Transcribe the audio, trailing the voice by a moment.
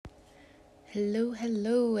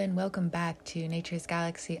Hello, and welcome back to Nature's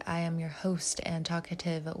Galaxy. I am your host and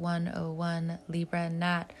talkative 101 Libra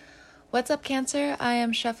Nat. What's up, Cancer? I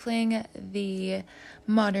am shuffling the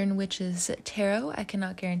Modern Witches Tarot. I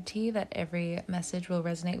cannot guarantee that every message will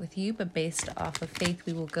resonate with you, but based off of faith,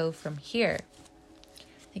 we will go from here.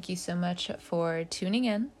 Thank you so much for tuning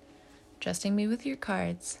in, trusting me with your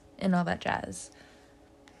cards, and all that jazz.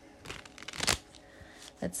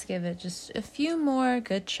 Let's give it just a few more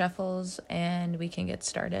good shuffles and we can get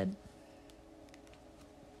started.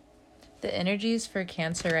 The energies for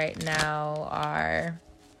Cancer right now are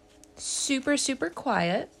super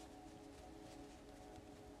quiet.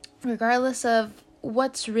 Regardless of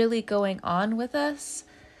what's really going on with us,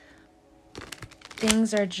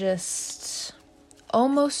 things are just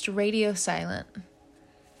almost radio silent.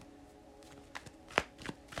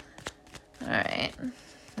 All right,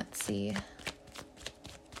 let's see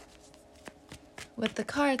what the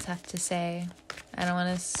cards have to say. I don't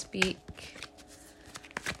want to speak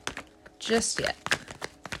just yet.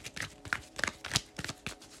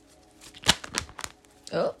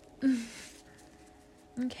 Oh.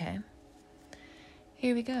 Okay.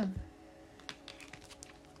 Here we go.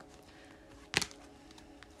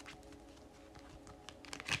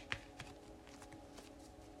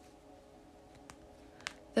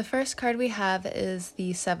 The first card we have is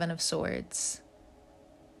the Seven of Swords.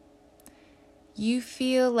 You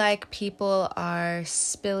feel like people are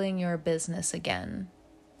spilling your business again.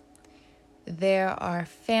 There are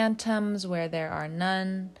phantoms where there are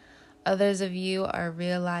none. Others of you are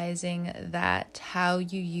realizing that how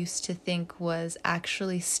you used to think was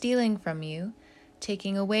actually stealing from you,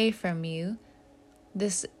 taking away from you.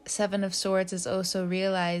 This Seven of Swords is also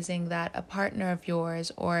realizing that a partner of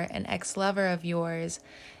yours or an ex-lover of yours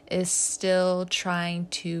is still trying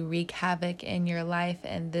to wreak havoc in your life,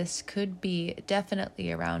 and this could be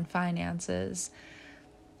definitely around finances.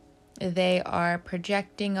 They are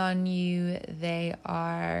projecting on you. They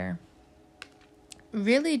are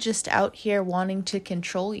really just out here wanting to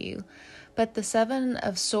control you. But the Seven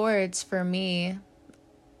of Swords for me,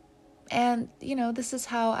 and this is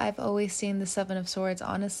how I've always seen the Seven of Swords,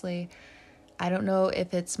 honestly. I don't know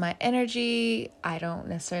if it's my energy. I don't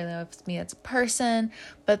necessarily know if it's me as a person,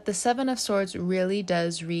 but the Seven of Swords really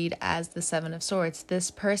does read as the Seven of Swords.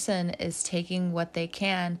 This person is taking what they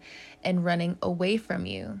can and running away from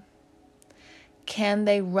you. Can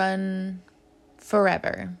they run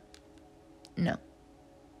forever? No,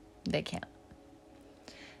 they can't.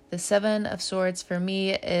 The Seven of Swords for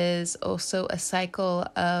me is also a cycle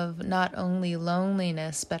of not only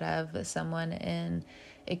loneliness, but of someone in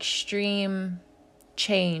extreme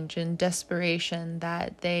change and desperation,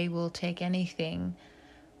 that they will take anything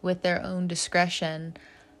with their own discretion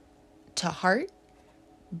to heart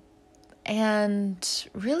and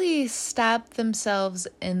really stab themselves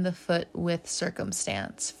in the foot with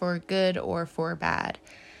circumstance, for good or for bad.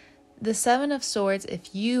 The Seven of Swords,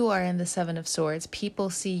 if you are in the Seven of Swords, people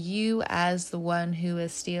see you as the one who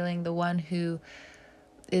is stealing, the one who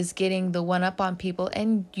is getting the one up on people,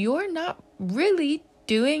 and you're not really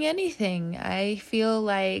doing anything. I feel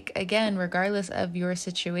like, again, regardless of your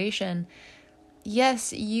situation,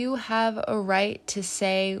 yes, you have a right to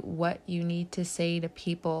say what you need to say to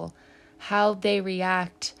people. How they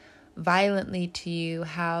react violently to you,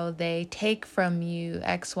 how they take from you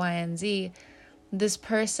X, Y, and Z. This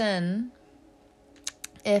person,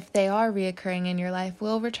 if they are reoccurring in your life,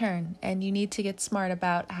 will return, and you need to get smart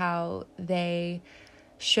about how they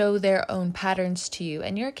show their own patterns to you.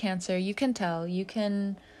 And you're Cancer, you can tell, you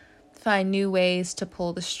can find new ways to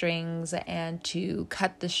pull the strings and to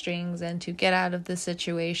cut the strings and to get out of the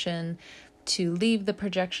situation, to leave the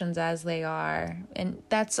projections as they are. And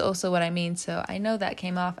that's also what I mean. So I know that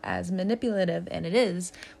came off as manipulative, and it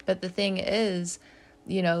is, but the thing is,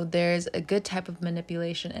 there's a good type of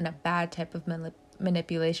manipulation and a bad type of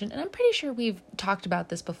manipulation. And I'm pretty sure we've talked about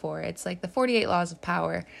this before. It's like the 48 laws of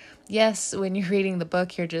power. Yes, when you're reading the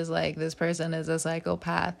book, you're just like, this person is a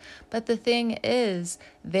psychopath. But the thing is,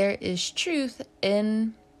 there is truth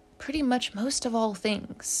in pretty much most of all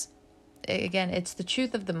things. Again, it's the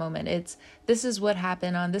truth of the moment. This is what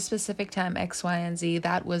happened on this specific time, X, Y, and Z.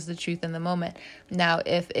 That was the truth in the moment. Now,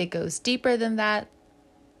 if it goes deeper than that,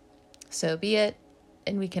 so be it.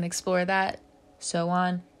 And we can explore that, so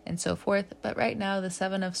on and so forth. But right now, the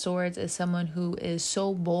Seven of Swords is someone who is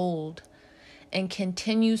so bold and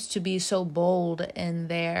continues to be so bold in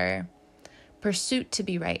their pursuit to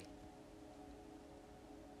be right,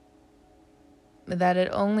 that it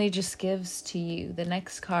only just gives to you. The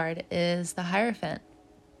next card is the Hierophant,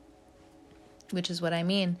 which is what I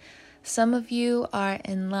mean. Some of you are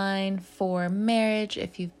in line for marriage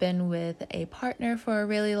if you've been with a partner for a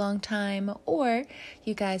really long time, or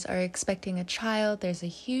you guys are expecting a child. There's a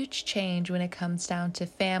huge change when it comes down to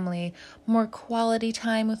family, more quality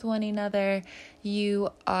time with one another. You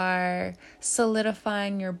are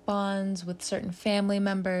solidifying your bonds with certain family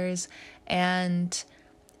members, and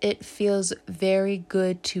it feels very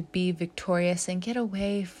good to be victorious and get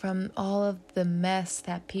away from all of the mess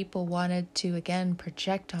that people wanted to, again,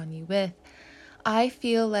 project on you with. I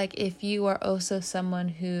feel like if you are also someone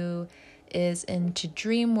who is into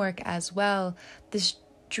dream work as well, this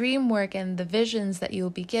dream work and the visions that you'll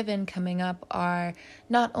be given coming up are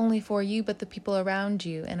not only for you, but the people around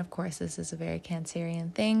you. And of course, this is a very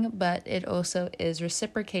Cancerian thing, but it also is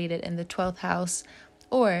reciprocated in the 12th house,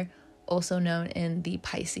 or also known in the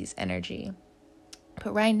Pisces energy.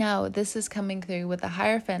 But right now, this is coming through with the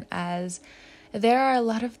Hierophant as there are a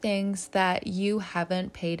lot of things that you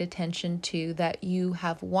haven't paid attention to, that you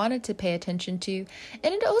have wanted to pay attention to.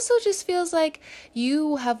 And it also just feels like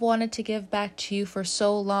you have wanted to give back to you for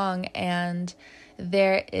so long, and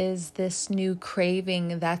there is this new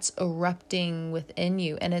craving that's erupting within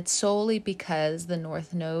you. And it's solely because the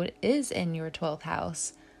North Node is in your 12th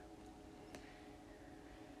house.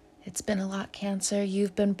 It's been a lot, Cancer.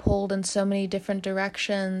 You've been pulled in so many different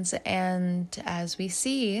directions, and as we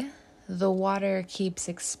see, the water keeps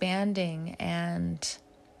expanding, and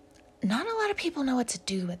not a lot of people know what to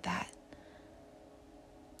do with that.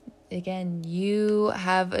 Again, you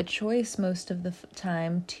have a choice most of the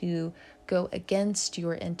time to go against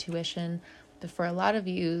your intuition, but for a lot of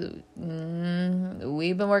you,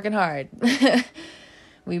 we've been working hard.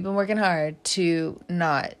 We've been working hard to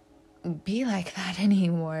not be like that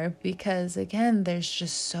anymore, because again, there's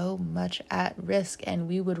just so much at risk, and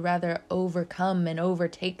we would rather overcome and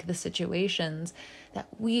overtake the situations that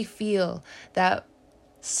we feel that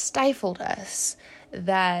stifled us,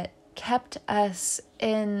 that kept us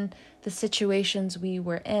in the situations we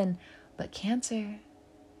were in. But Cancer,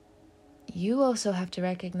 you also have to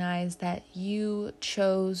recognize that you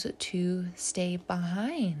chose to stay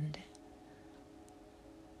behind.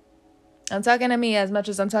 I'm talking to me as much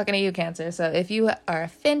as I'm talking to you, Cancer. So if you are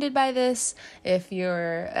offended by this, if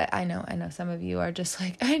you're, I know some of you are just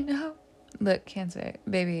like, I know. Look, Cancer,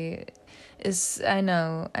 baby, I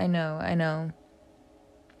know.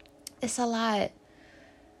 It's a lot.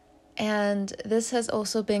 And this has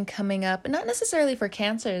also been coming up, not necessarily for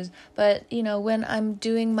Cancers, but, when I'm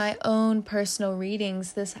doing my own personal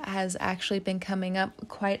readings, this has actually been coming up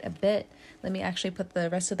quite a bit. Let me actually put the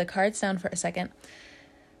rest of the cards down for a second.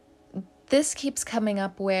 This keeps coming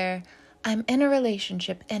up where I'm in a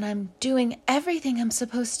relationship and I'm doing everything I'm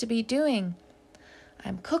supposed to be doing.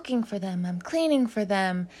 I'm cooking for them. I'm cleaning for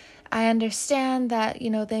them. I understand that,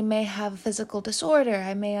 they may have a physical disorder.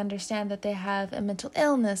 I may understand that they have a mental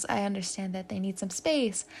illness. I understand that they need some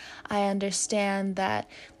space. I understand that,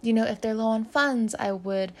 if they're low on funds, I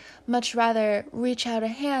would much rather reach out a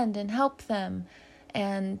hand and help them.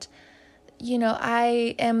 And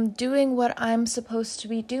I am doing what I'm supposed to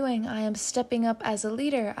be doing. I am stepping up as a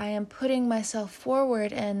leader. I am putting myself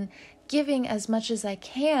forward and giving as much as I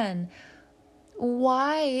can.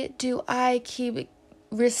 Why do I keep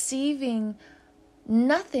receiving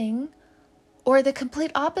nothing, or the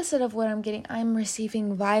complete opposite of what I'm getting? I'm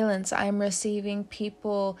receiving violence. I'm receiving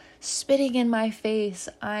people spitting in my face.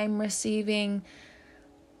 I'm receiving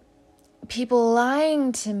people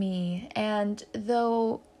lying to me. And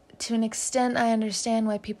though to an extent, I understand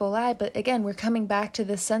why people lie. But again, we're coming back to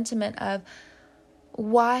this sentiment of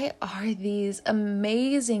why are these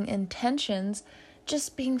amazing intentions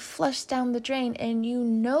just being flushed down the drain? And you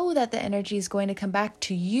know that the energy is going to come back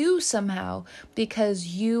to you somehow, because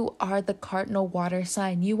you are the cardinal water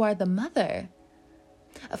sign. You are the mother.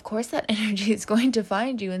 Of course, that energy is going to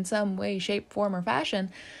find you in some way, shape, form, or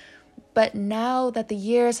fashion. But now that the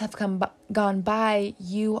years have gone by,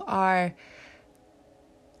 you are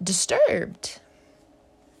disturbed.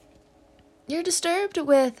 You're disturbed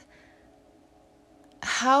with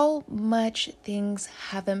how much things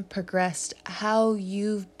haven't progressed, how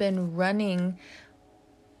you've been running,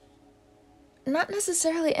 not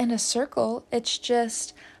necessarily in a circle, it's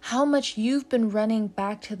just how much you've been running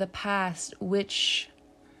back to the past, which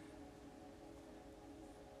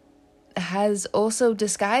has also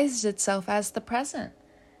disguised itself as the present.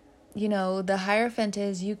 The Hierophant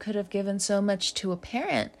is you could have given so much to a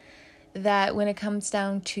parent that when it comes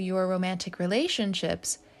down to your romantic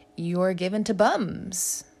relationships, you're given to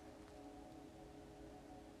bums.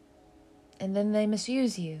 And then they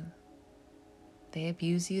misuse you. They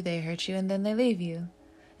abuse you, they hurt you, and then they leave you.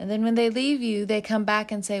 And then when they leave you, they come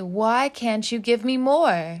back and say, why can't you give me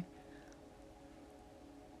more?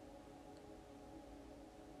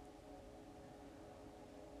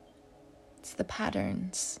 It's the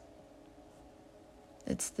patterns.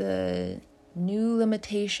 It's the new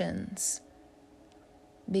limitations.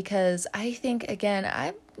 Because I think, again,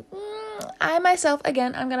 I myself,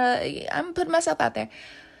 again, I'm putting myself out there.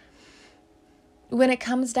 When it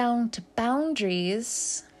comes down to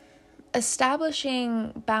boundaries,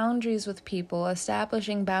 establishing boundaries with people,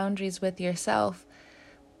 establishing boundaries with yourself,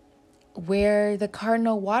 where the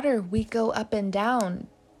cardinal water, we go up and down.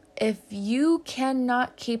 If you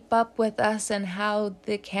cannot keep up with us and how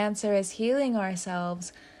the Cancer is healing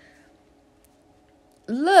ourselves,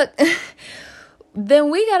 look,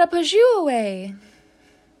 then we gotta push you away.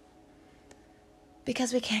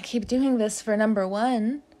 Because we can't keep doing this, for number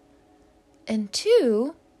one. And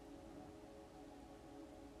two,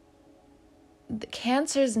 the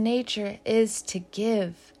Cancer's nature is to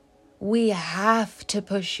give. We have to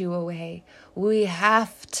push you away. We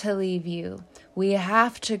have to leave you. We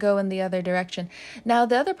have to go in the other direction. Now,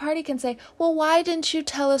 the other party can say, well, why didn't you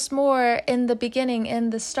tell us more in the beginning, in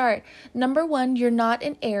the start? Number one, you're not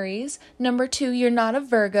an Aries. Number two, you're not a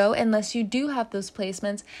Virgo unless you do have those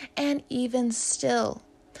placements. And even still,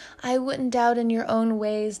 I wouldn't doubt in your own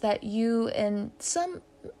ways that you, in some,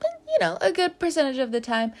 a good percentage of the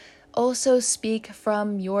time, also speak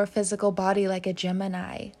from your physical body like a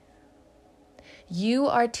Gemini. You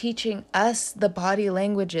are teaching us the body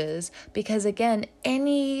languages because, again,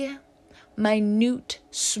 any minute,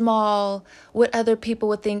 small, what other people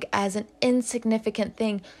would think as an insignificant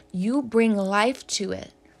thing, you bring life to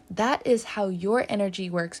it. That is how your energy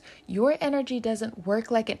works. Your energy doesn't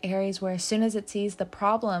work like an Aries where as soon as it sees the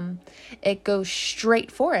problem, it goes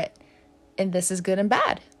straight for it. And this is good and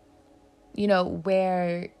bad.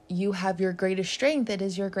 Where you have your greatest strength, it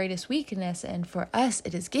is your greatest weakness. And for us,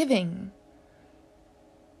 it is giving.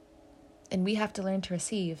 And we have to learn to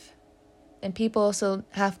receive. And people also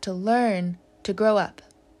have to learn to grow up.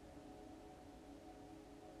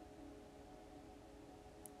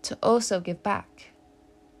 To also give back.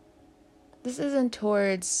 This isn't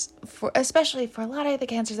especially for a lot of the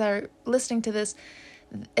Cancers that are listening to this.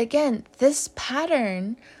 Again, this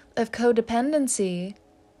pattern of codependency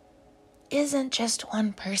isn't just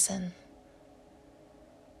one person.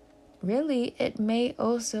 Really, it may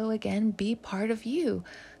also, again, be part of you.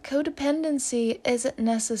 Codependency isn't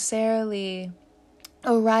necessarily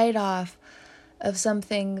a write-off of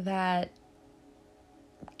something that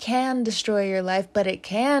can destroy your life, but it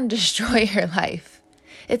can destroy your life.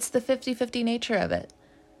 It's the 50-50 nature of it.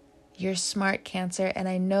 You're smart, Cancer, and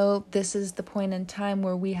I know this is the point in time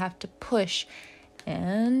where we have to push.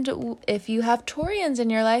 And if you have Taurians in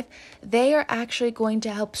your life, they are actually going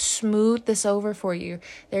to help smooth this over for you.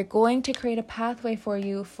 They're going to create a pathway for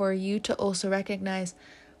you to also recognize,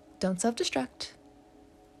 don't self-destruct.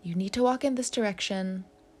 You need to walk in this direction.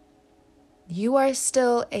 You are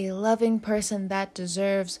still a loving person that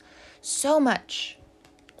deserves so much.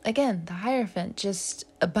 Again, the Hierophant, just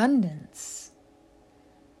abundance.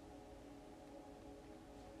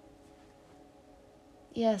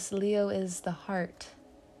 Yes, Leo is the heart.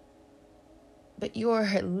 But you're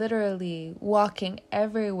literally walking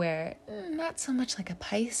everywhere. Not so much like a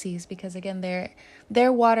Pisces, because again,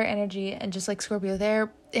 their water energy, and just like Scorpio,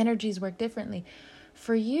 their energies work differently.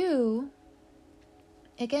 For you,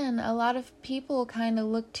 again, a lot of people kind of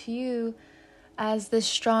look to you as this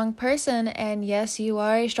strong person. And yes, you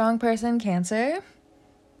are a strong person, Cancer.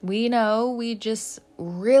 We know, we just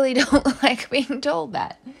really don't like being told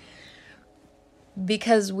that.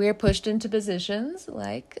 Because we're pushed into positions,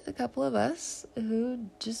 like a couple of us, who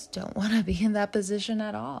just don't want to be in that position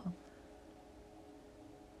at all.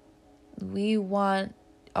 We want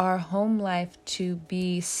our home life to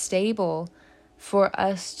be stable for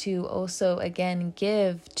us to also, again,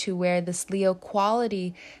 give to where this Leo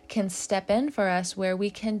quality can step in for us, where we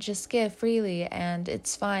can just give freely and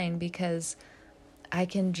it's fine because I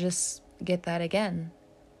can just get that again.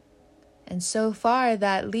 And so far,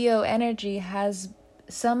 that Leo energy has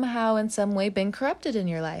somehow in some way been corrupted in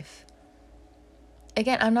your life.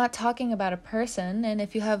 Again, I'm not talking about a person, and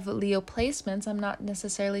if you have Leo placements, I'm not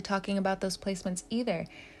necessarily talking about those placements either.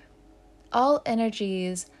 All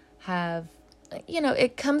energies have,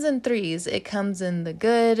 it comes in threes. It comes in the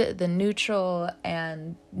good, the neutral,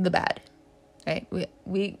 and the bad. Right?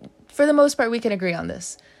 We for the most part, we can agree on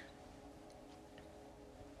this.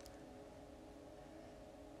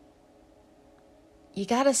 You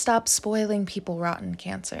gotta stop spoiling people rotten,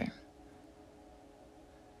 Cancer.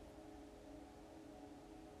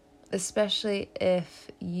 Especially if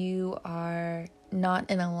you are not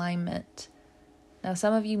in alignment. Now,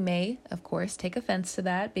 some of you may, of course, take offense to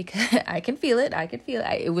that because I can feel it.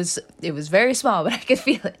 It was very small, but I could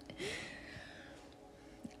feel it.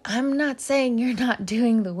 I'm not saying you're not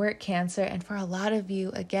doing the work, Cancer. And for a lot of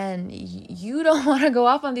you, again, you don't want to go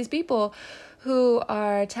off on these people who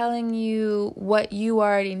are telling you what you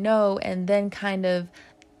already know and then kind of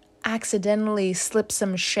accidentally slip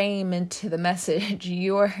some shame into the message.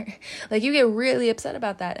 You're like, you get really upset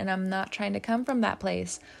about that. And I'm not trying to come from that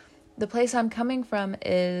place. The place I'm coming from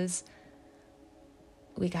is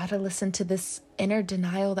we got to listen to this inner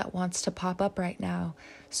denial that wants to pop up right now.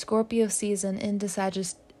 Scorpio season into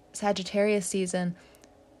Sagittarius season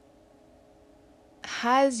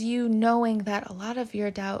has you knowing that a lot of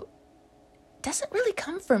your doubt doesn't really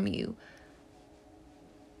come from you.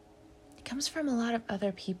 It comes from a lot of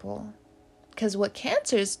other people. Because what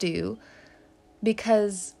Cancers do,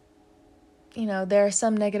 because there are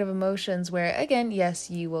some negative emotions where, again,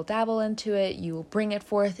 yes, you will dabble into it. You will bring it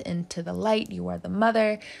forth into the light. You are the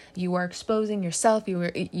mother. You are exposing yourself.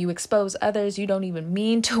 You expose others. You don't even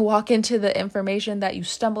mean to walk into the information that you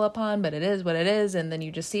stumble upon, but it is what it is. And then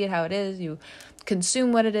you just see it how it is. You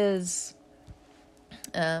consume what it is.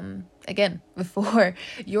 Again, before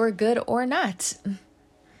you're good or not.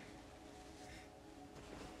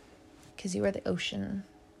 Because you are the ocean.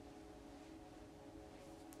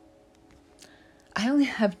 I only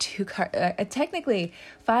have 2 cards, technically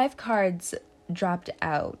 5 cards dropped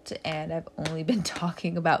out, and I've only been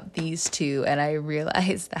talking about these 2, and I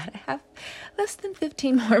realize that I have less than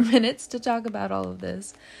 15 more minutes to talk about all of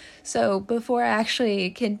this. So before I actually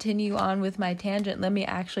continue on with my tangent, let me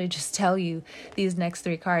actually just tell you these next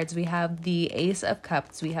 3 cards. We have the Ace of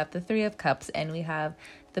Cups, we have the 3 of Cups, and we have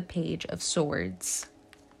the Page of Swords.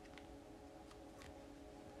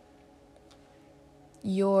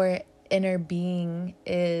 Your inner being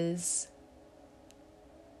is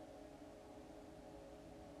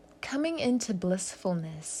coming into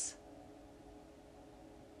blissfulness.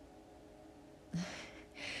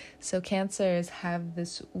 So Cancers have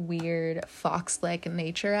this weird fox-like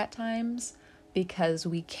nature at times because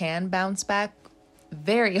we can bounce back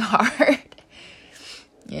very hard.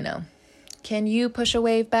 Can you push a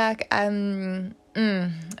wave back? I don't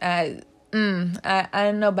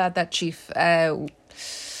know about that, Chief.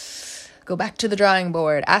 Go back to the drawing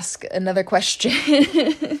board. Ask another question.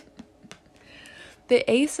 The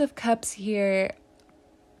Ace of Cups here,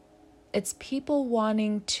 it's people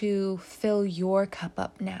wanting to fill your cup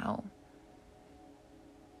up now.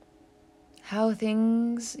 How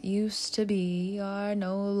things used to be are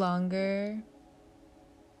no longer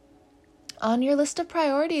on your list of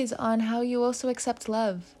priorities on how you also accept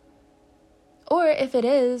love. Or if it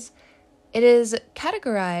is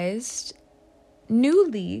categorized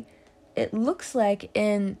newly. It looks like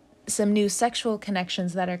in some new sexual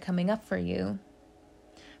connections that are coming up for you.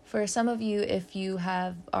 For some of you, if you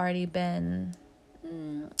have already been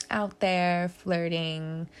out there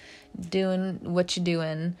flirting, doing what you're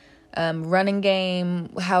doing, running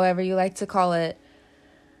game, however you like to call it.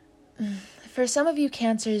 For some of you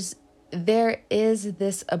Cancers, there is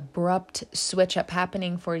this abrupt switch up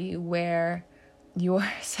happening for you where your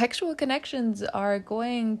sexual connections are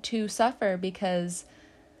going to suffer because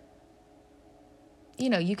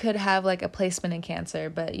you could have like a placement in Cancer,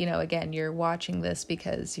 but again, you're watching this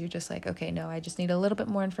because you're just like, okay, no, I just need a little bit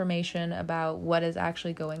more information about what is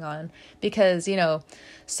actually going on because,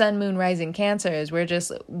 Sun, Moon, Rising Cancers,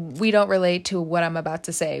 we don't relate to what I'm about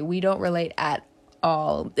to say. We don't relate at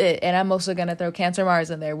all. And I'm also going to throw Cancer, Mars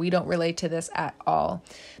in there. We don't relate to this at all.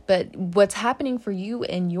 But what's happening for you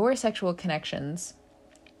in your sexual connections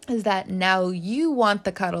is that now you want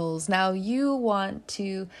the cuddles. Now you want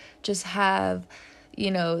to just have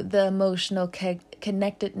the emotional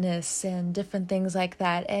connectedness and different things like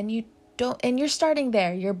that. And you're starting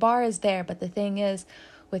there. Your bar is there. But the thing is,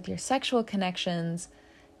 with your sexual connections,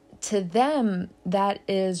 to them, that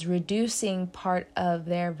is reducing part of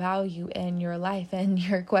their value in your life. And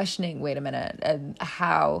you're questioning, wait a minute,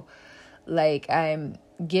 how, I'm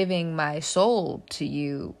giving my soul to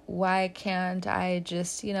you. Why can't I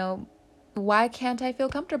just, why can't I feel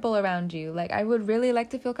comfortable around you? I would really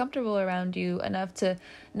like to feel comfortable around you enough to,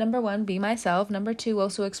 number 1, be myself. Number 2,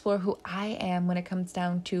 also explore who I am when it comes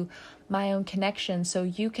down to my own connection. So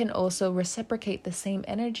you can also reciprocate the same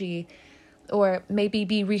energy or maybe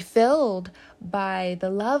be refilled by the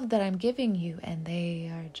love that I'm giving you. And they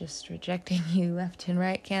are just rejecting you left and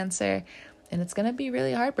right, Cancer. And it's going to be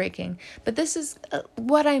really heartbreaking. But this is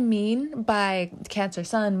what I mean by Cancer,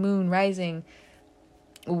 Sun, Moon, Rising.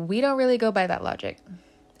 We don't really go by that logic.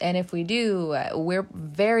 And if we do, we're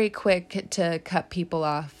very quick to cut people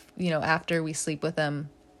off, after we sleep with them.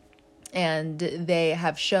 And they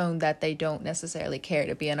have shown that they don't necessarily care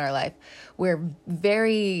to be in our life. We're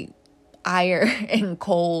very ire and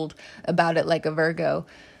cold about it, like a Virgo.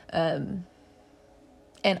 And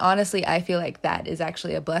honestly, I feel like that is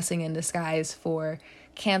actually a blessing in disguise for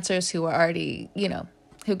Cancers who are already,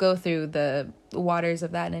 who go through the waters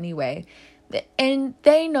of that anyway. And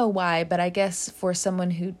they know why, but I guess for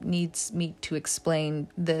someone who needs me to explain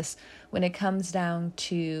this, when it comes down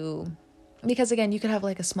to, because again, you could have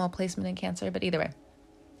like a small placement in Cancer, but either way.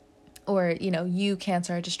 Or, you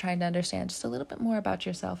Cancer are just trying to understand just a little bit more about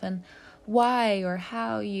yourself and why or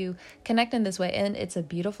how you connect in this way. And it's a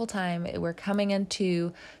beautiful time. We're coming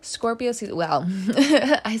into Scorpio season. Well,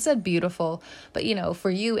 I said beautiful, but for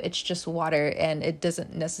you, it's just water, and it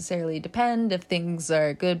doesn't necessarily depend if things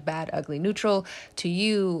are good, bad, ugly, neutral. To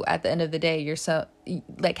you, at the end of the day, you're so,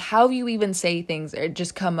 like, how you even say things or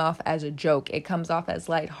just come off as a joke. It comes off as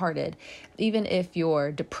lighthearted. Even if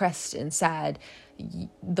you're depressed and sad,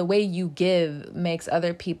 the way you give makes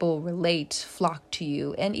other people relate, flock to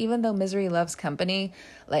you. And even though misery loves company,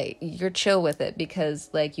 like, you're chill with it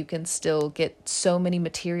because, like, you can still get so many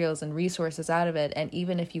materials and resources out of it. And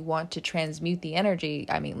even if you want to transmute the energy,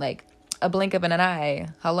 I mean, like, a blink of an eye.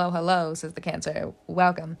 Hello, says the Cancer.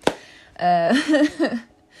 Welcome.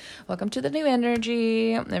 Welcome to the new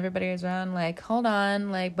energy. Everybody is around like, hold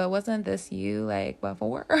on, like, but wasn't this you, like,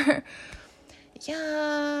 before?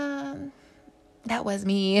 Yeah, that was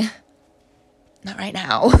me. Not right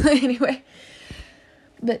now. Anyway.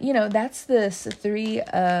 But, that's this 3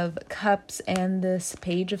 of Cups and this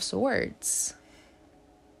Page of Swords.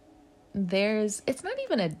 It's not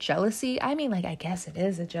even a jealousy. I mean, like, I guess it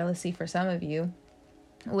is a jealousy for some of you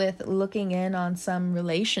with looking in on some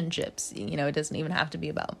relationships. It doesn't even have to be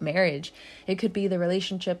about marriage. It could be the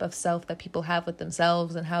relationship of self that people have with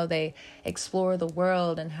themselves and how they explore the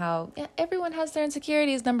world and how everyone has their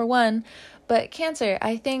insecurities, number one. But Cancer,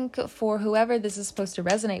 I think for whoever this is supposed to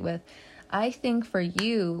resonate with, I think for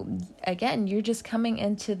you, again, you're just coming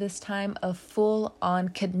into this time of full on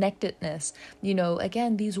connectedness.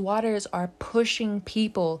 Again, these waters are pushing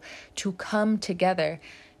people to come together.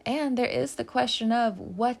 And there is the question of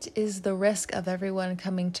what is the risk of everyone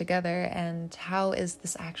coming together and how is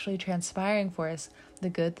this actually transpiring for us? The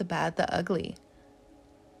good, the bad, the ugly.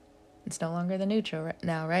 It's no longer the neutral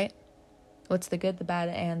now, right? What's the good, the bad,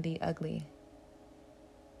 and the ugly?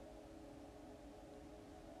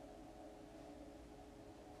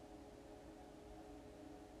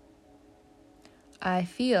 I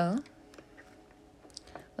feel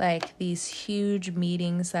like these huge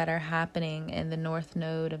meetings that are happening in the North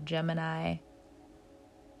Node of Gemini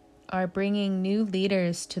are bringing new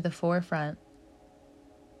leaders to the forefront.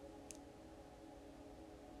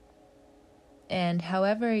 And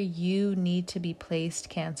however you need to be placed,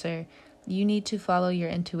 Cancer, you need to follow your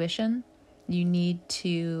intuition. You need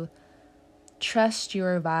to trust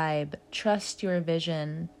your vibe, trust your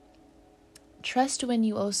vision, trust when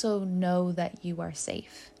you also know that you are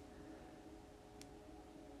safe.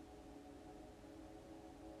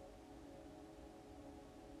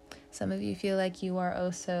 Some of you feel like you are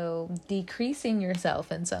also decreasing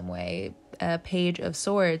yourself in some way, Page of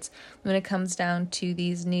Swords, when it comes down to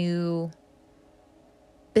these new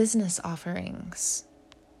business offerings.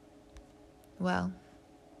 Well,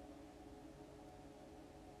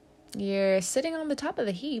 you're sitting on the top of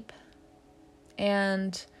the heap,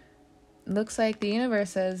 and looks like the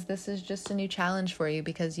universe says this is just a new challenge for you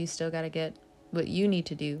because you still got to get what you need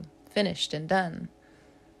to do finished and done.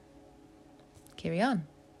 Carry on.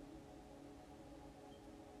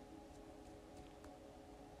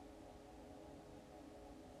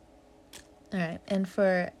 All right. And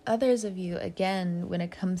for others of you, again, when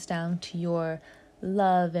it comes down to your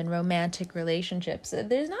love and romantic relationships,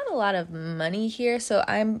 there's not a lot of money here. So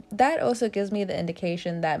that also gives me the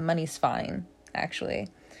indication that money's fine, actually.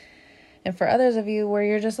 And for others of you where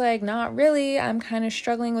you're just like, not really, I'm kind of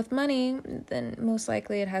struggling with money, then most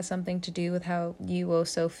likely it has something to do with how you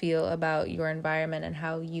also feel about your environment and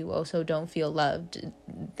how you also don't feel loved.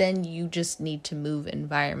 Then you just need to move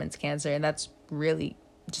environments, Cancer. And that's really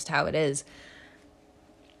just how it is.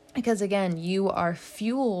 Because again, you are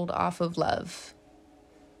fueled off of love.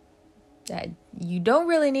 You don't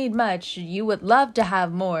really need much. You would love to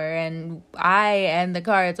have more. And the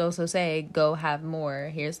cards also say, go have more.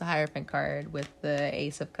 Here's the Hierophant card with the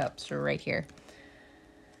Ace of Cups right here.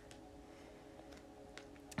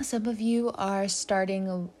 Some of you are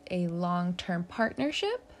starting a long-term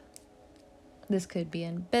partnership. This could be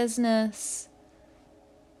in business.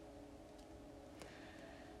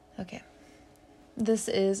 Okay. This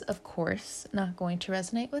is, of course, not going to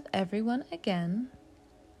resonate with everyone again.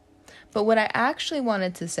 But what I actually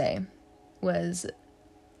wanted to say was,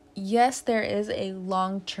 yes, there is a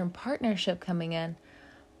long-term partnership coming in,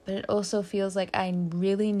 but it also feels like I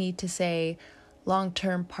really need to say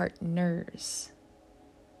long-term partners.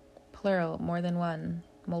 Plural, more than one,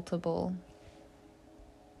 multiple.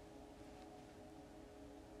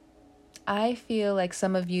 I feel like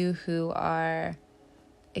some of you who are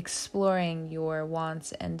exploring your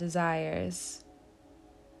wants and desires,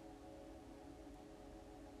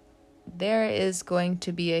 there is going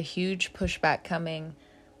to be a huge pushback coming.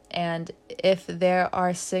 And if there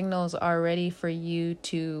are signals already for you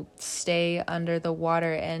to stay under the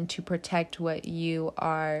water and to protect what you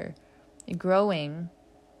are growing,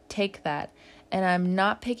 take that. And I'm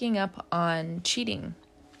not picking up on cheating.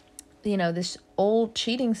 This old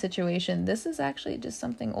cheating situation, this is actually just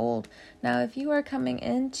something old. Now, if you are coming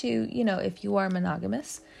into, if you are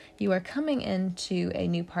monogamous, you are coming into a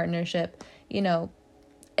new partnership,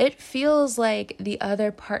 it feels like the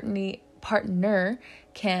other partner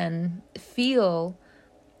can feel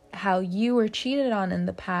how you were cheated on in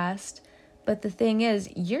the past. But the thing is,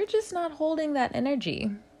 you're just not holding that energy.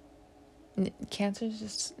 Cancers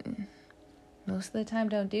just most of the time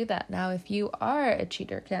don't do that. Now, if you are a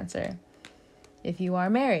cheater, Cancer, if you are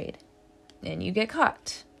married and you get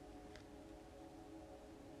caught,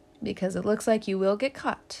 because it looks like you will get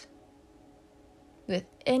caught with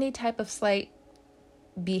any type of slight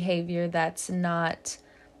behavior that's not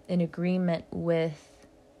in agreement with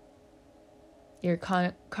your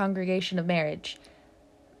congregation of marriage.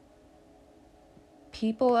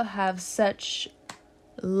 People have such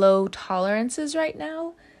low tolerances right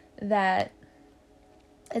now that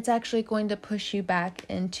it's actually going to push you back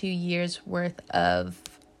into years worth of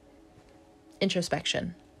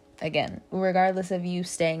introspection. Again, regardless of you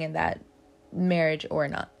staying in that marriage or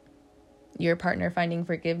not. Your partner finding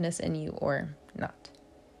forgiveness in you or not.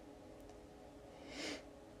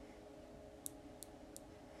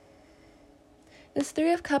 This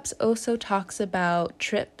Three of Cups also talks about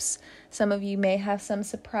trips. Some of you may have some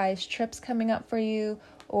surprise trips coming up for you.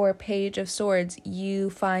 Or Page of Swords, you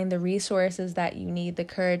find the resources that you need, the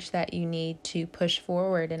courage that you need to push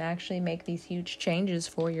forward and actually make these huge changes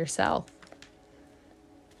for yourself.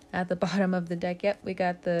 At the bottom of the deck, we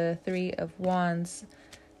got the Three of Wands,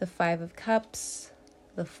 the Five of Cups,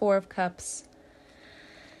 the Four of Cups,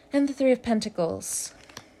 and the Three of Pentacles.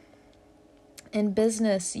 In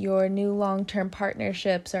business, your new long-term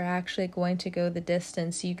partnerships are actually going to go the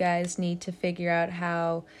distance. You guys need to figure out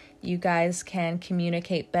how you guys can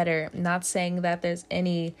communicate better. I'm not saying that there's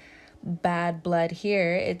any bad blood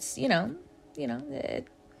here. It's,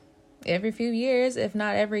 every few years, if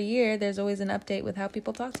not every year, there's always an update with how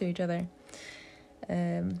people talk to each other.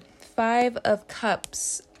 Five of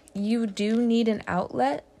Cups. You do need an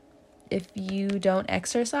outlet. If you don't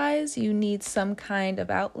exercise, you need some kind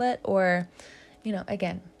of outlet, or,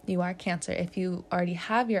 again, you are Cancer. If you already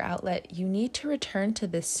have your outlet, you need to return to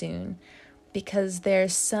this soon, because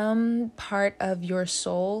there's some part of your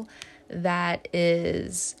soul that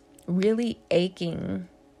is really aching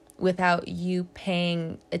without you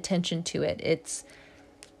paying attention to it. It's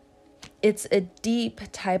a deep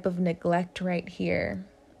type of neglect right here.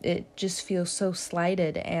 It just feels so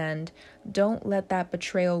slighted, and don't let that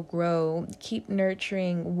betrayal grow. Keep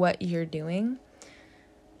nurturing what you're doing,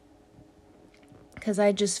 because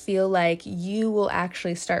I just feel like you will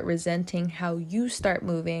actually start resenting how you start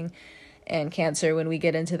moving. And Cancer, when we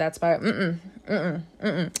get into that spot,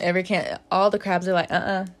 all the crabs are like,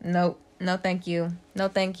 nope, no thank you, no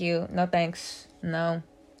thank you, no thanks, no,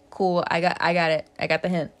 cool, I got it, I got the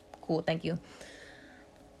hint, cool, thank you.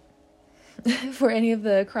 For any of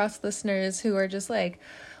the cross listeners who are just like,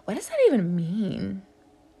 what does that even mean?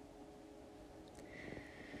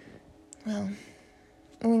 Well,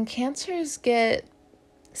 when Cancers get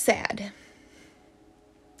sad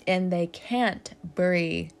and they can't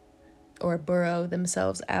burrow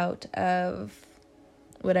themselves out of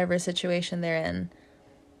whatever situation they're in,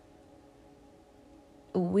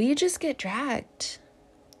 we just get dragged.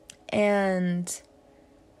 And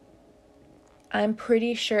I'm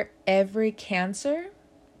pretty sure every Cancer,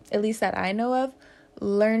 at least that I know of,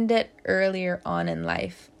 learned it earlier on in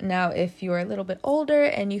life. Now, if you're a little bit older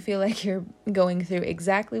and you feel like you're going through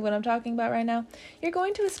exactly what I'm talking about right now, you're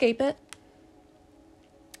going to escape it.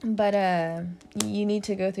 But you need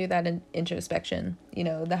to go through that introspection.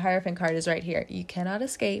 The Hierophant card is right here. You cannot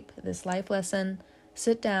escape this life lesson.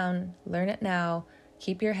 Sit down, learn it now,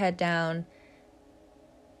 keep your head down,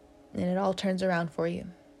 and it all turns around for you.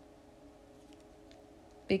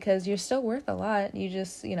 Because you're still worth a lot. You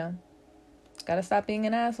just, gotta stop being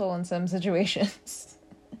an asshole in some situations.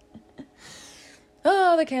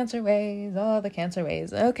 Oh, the Cancer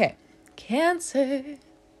ways. Okay, Cancer.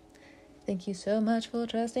 Thank you so much for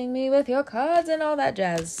trusting me with your cards and all that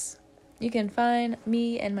jazz. You can find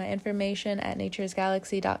me and my information at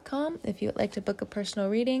naturesgalaxy.com if you would like to book a personal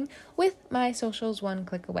reading with my socials one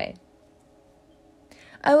click away.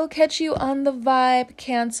 I will catch you on the vibe,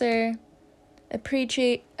 Cancer.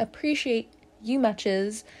 Appreciate you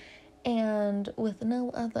muches. And with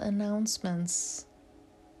no other announcements,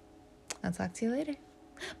 I'll talk to you later.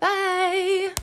 Bye!